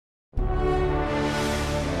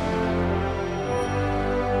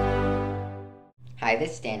Hi,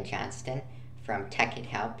 this is Dan Johnston from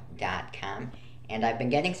techithelp.com, and I've been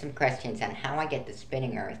getting some questions on how I get the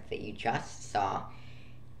spinning earth that you just saw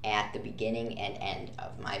at the beginning and end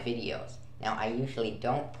of my videos. Now, I usually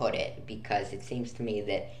don't put it because it seems to me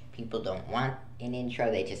that people don't want an intro,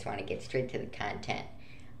 they just want to get straight to the content.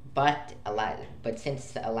 But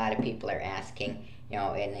since a lot of people are asking,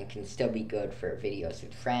 and it can still be good for videos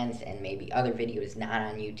with friends and maybe other videos not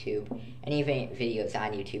on YouTube, and even videos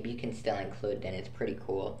on YouTube you can still include, and it's pretty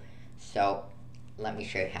cool. So let me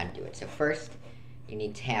show you how to do it. So first, you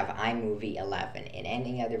need to have iMovie 11. In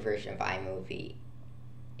any other version of iMovie,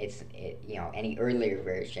 any earlier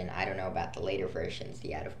version, I don't know about the later versions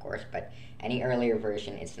yet, of course, but any earlier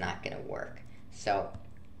version, it's not going to work. So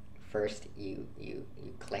first you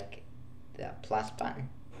click the plus button,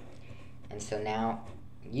 and so now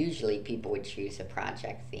usually people would choose a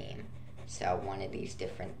project theme, so one of these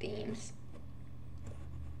different themes.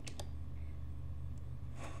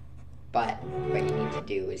 But what you need to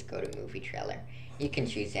do is go to movie trailer. You can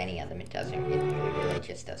choose any of them, it really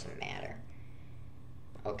just doesn't matter.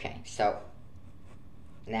 Okay, so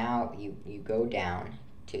now you go down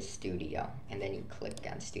to studio, and then you click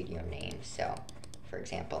on studio name. So for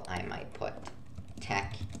example, I might put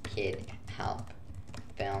Tech Kid Help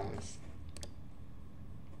Films.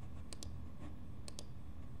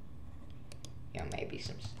 Maybe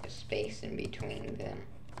some space in between them.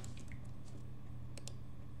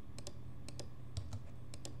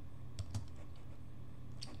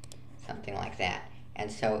 Something like that.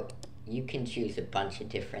 And so you can choose a bunch of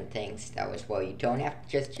different things though as well. You don't have to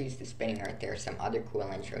just choose the spinning earth. There are some other cool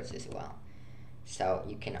intros as well. So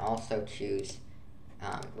you can also choose,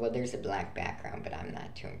 well, there's a black background, but I'm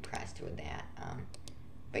not too impressed with that.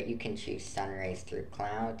 But you can choose sun rays through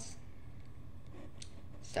clouds.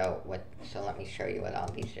 So let me show you what all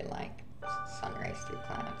these are like. Sun rays through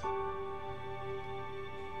clouds.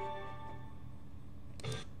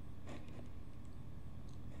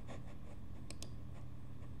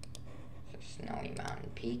 So snowy mountain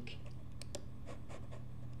peak.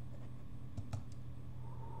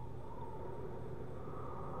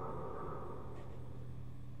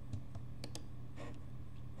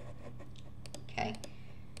 Okay,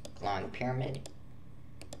 glowing pyramid.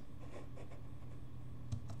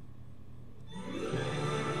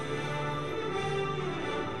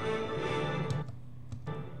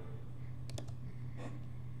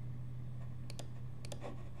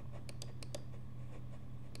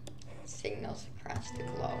 Signals across the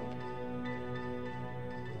globe.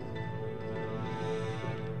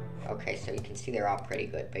 Okay, so you can see they're all pretty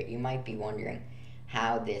good, but you might be wondering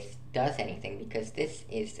how this does anything, because this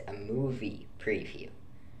is a movie preview,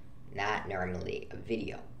 not normally a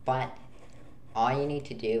video. But all you need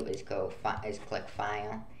to do is click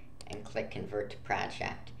File and click Convert to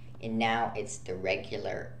Project, and now it's the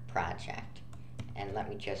regular project. And let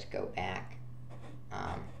me just go back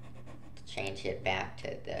to change it back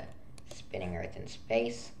to the spinning earth in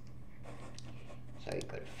space. So you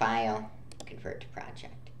go to File, Convert to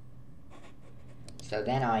Project. So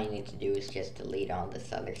then all you need to do is just delete all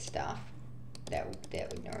this other stuff that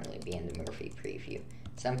would normally be in the movie preview.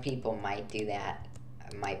 Some people might do that,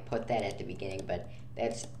 might put that at the beginning, but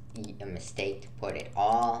that's a mistake to put it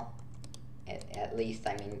all, at least,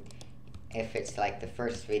 I mean, if it's like the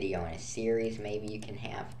first video in a series, maybe you can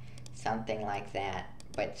have something like that,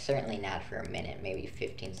 but certainly not for a minute, maybe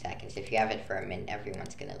 15 seconds. If you have it for a minute,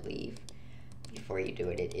 everyone's gonna leave before you do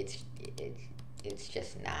it. It's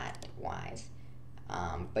just not wise.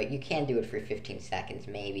 But you can do it for 15 seconds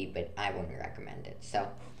maybe, but I wouldn't recommend it. So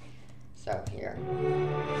here.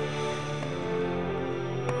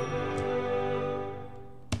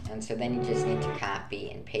 And so then you just need to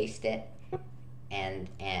copy and paste it, and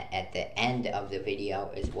at the end of the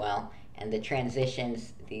video as well. And the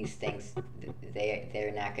transitions, these things,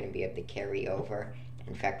 they're not going to be able to carry over.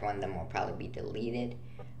 In fact, one of them will probably be deleted,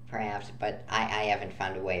 perhaps, but I haven't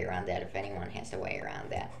found a way around that. If anyone has a way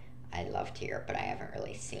around that, I'd love to hear it, but I haven't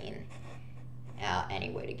really seen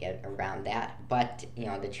any way to get around that. But,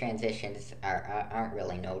 the transitions aren't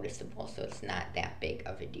really noticeable, so it's not that big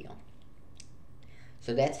of a deal.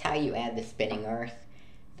 So that's how you add the spinning earth,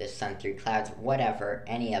 the sun through clouds, whatever,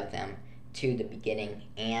 any of them, to the beginning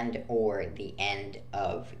and or the end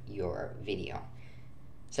of your video.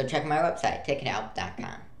 So check my website,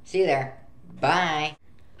 techithelp.com. See you there. Bye.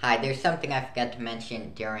 Hi, there's something I forgot to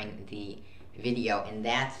mention during the video, and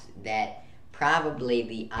that's that probably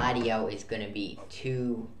the audio is going to be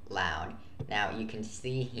too loud. Now you can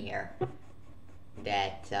see here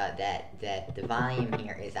that the volume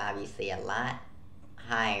here is obviously a lot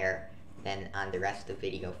higher than on the rest of the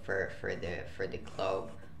video for the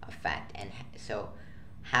globe effect. And so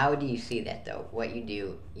how do you see that though? What you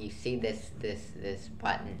do, you see this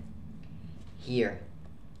button here,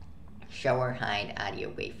 show or hide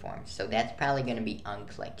audio waveforms. So that's probably going to be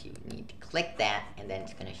unclicked. You need to click that, and then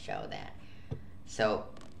it's going to show that. So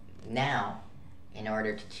now, in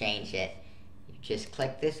order to change it, you just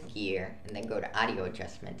click this gear and then go to audio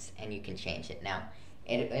adjustments, and you can change it. Now,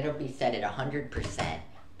 it'll be set at 100%,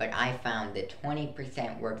 but I found that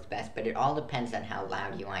 20% works best, but it all depends on how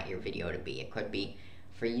loud you want your video to be. It could be,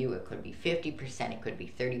 for you, it could be 50%, it could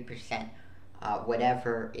be 30%,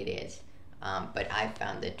 whatever it is. But I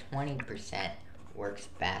found that 20% works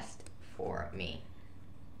best for me.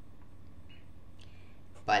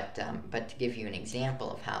 But to give you an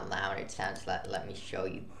example of how loud it sounds, let me show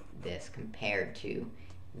you this compared to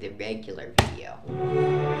the regular video.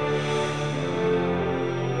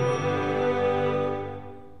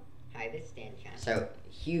 Hi, this is Dan Johnson. So,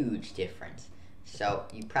 huge difference. So,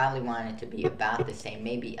 you probably want it to be about the same,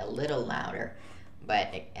 maybe a little louder.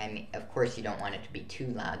 But, I mean, of course you don't want it to be too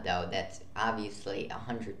loud, though. That's obviously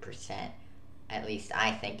 100%, at least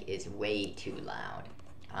I think, is way too loud.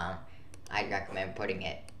 I'd recommend putting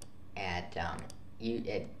it at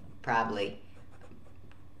probably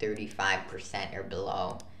 35% or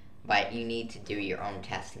below. But you need to do your own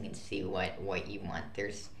testing and see what you want.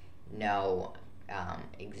 There's no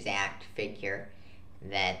exact figure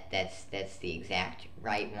that's the exact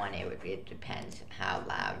right one. It depends how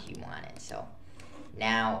loud you want it. So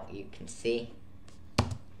now you can see.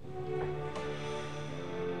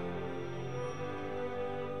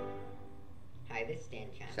 Hi, this is Dan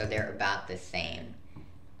Johnson. So they're about the same,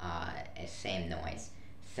 same noise.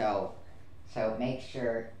 So make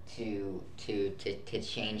sure to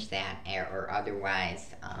change that, or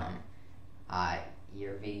otherwise,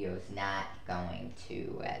 your video is not going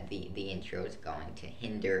to, the intro is going to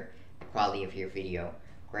hinder the quality of your video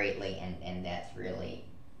greatly, and that's really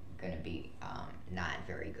going to be not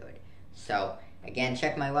very good. So again,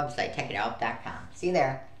 check my website, techitout.com. See you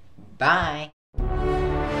there. Bye.